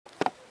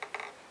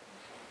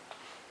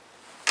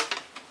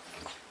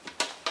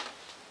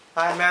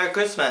Hi, Merry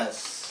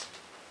Christmas!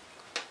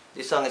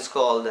 This song is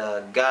called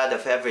God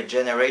of Every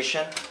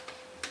Generation.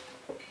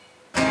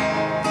 Born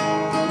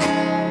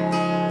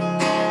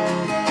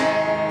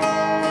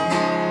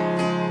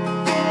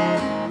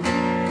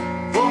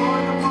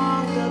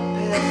among the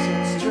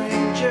peasant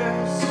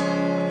strangers,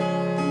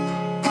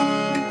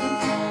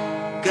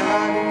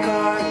 God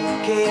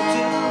incarnate came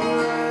to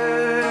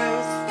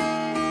earth.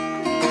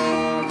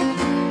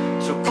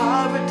 Through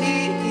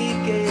poverty He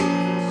gave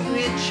us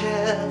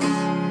riches.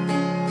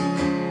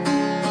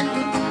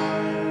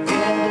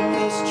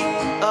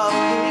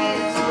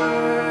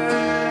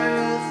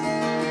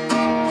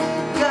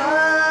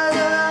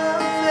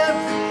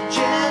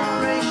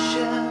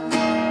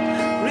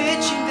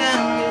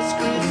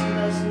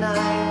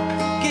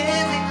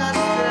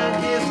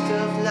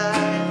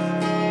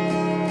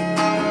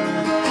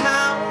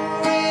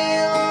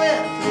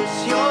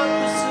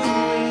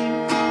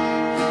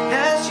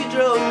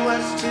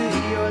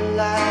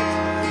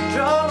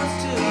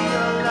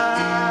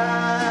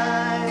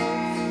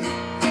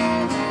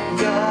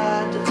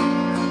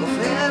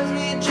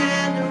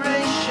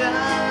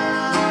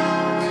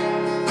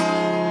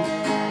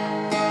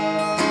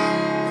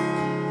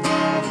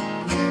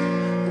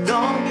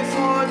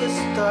 The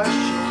stars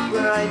shine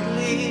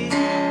brightly.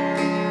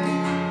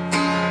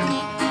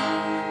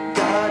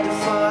 God the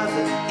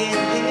Father in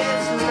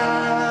His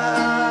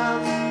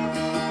love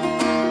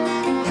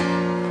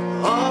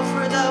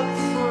offered up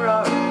for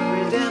our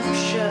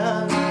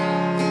redemption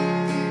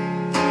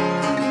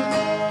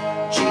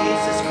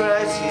Jesus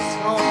Christ, His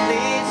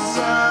only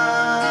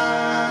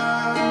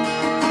Son.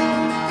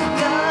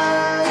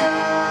 God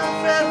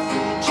of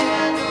every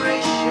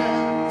generation,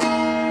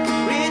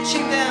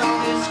 reaching down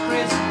this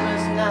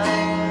Christmas night,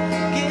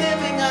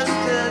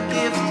 the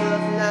gift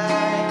of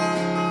life.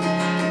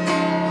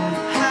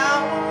 How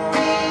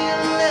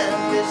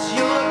relentless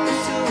you're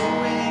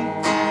pursuing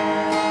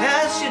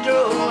as you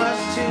drove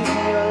us to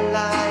your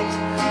light,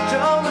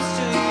 drove us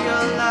to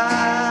your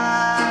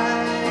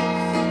life.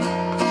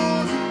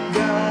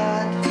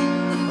 God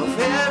of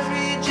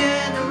every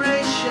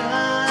generation,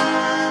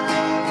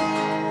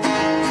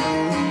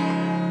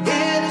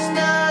 it is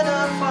not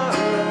of our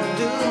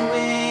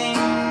undoing,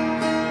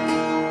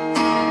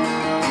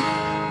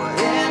 but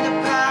in the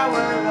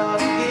power of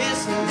His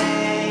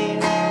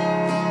name.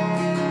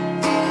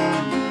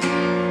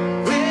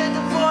 With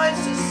the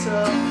voices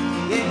of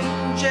the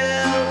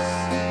angels,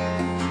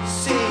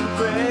 sing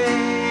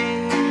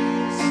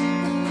praise,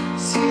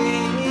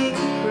 sing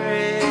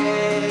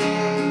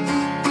praise.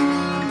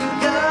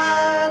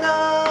 God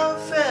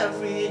of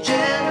every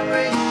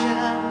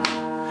generation,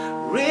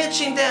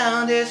 reaching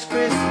down this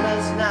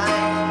Christmas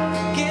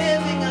night,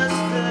 giving us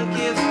the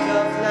gift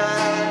of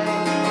life.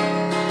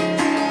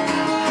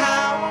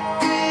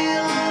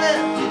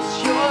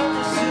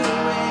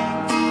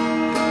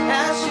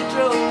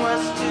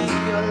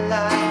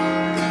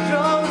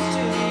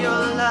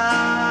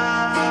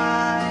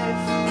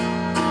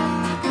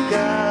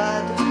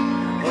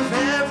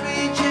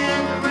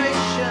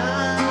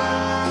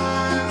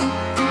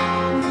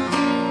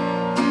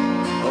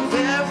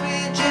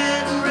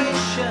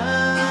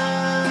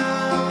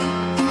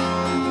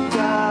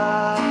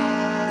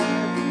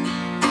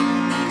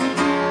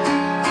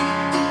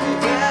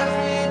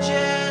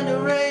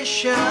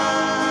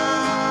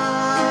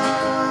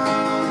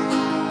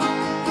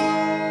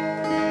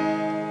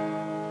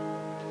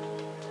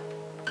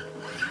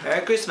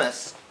 Merry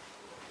Christmas!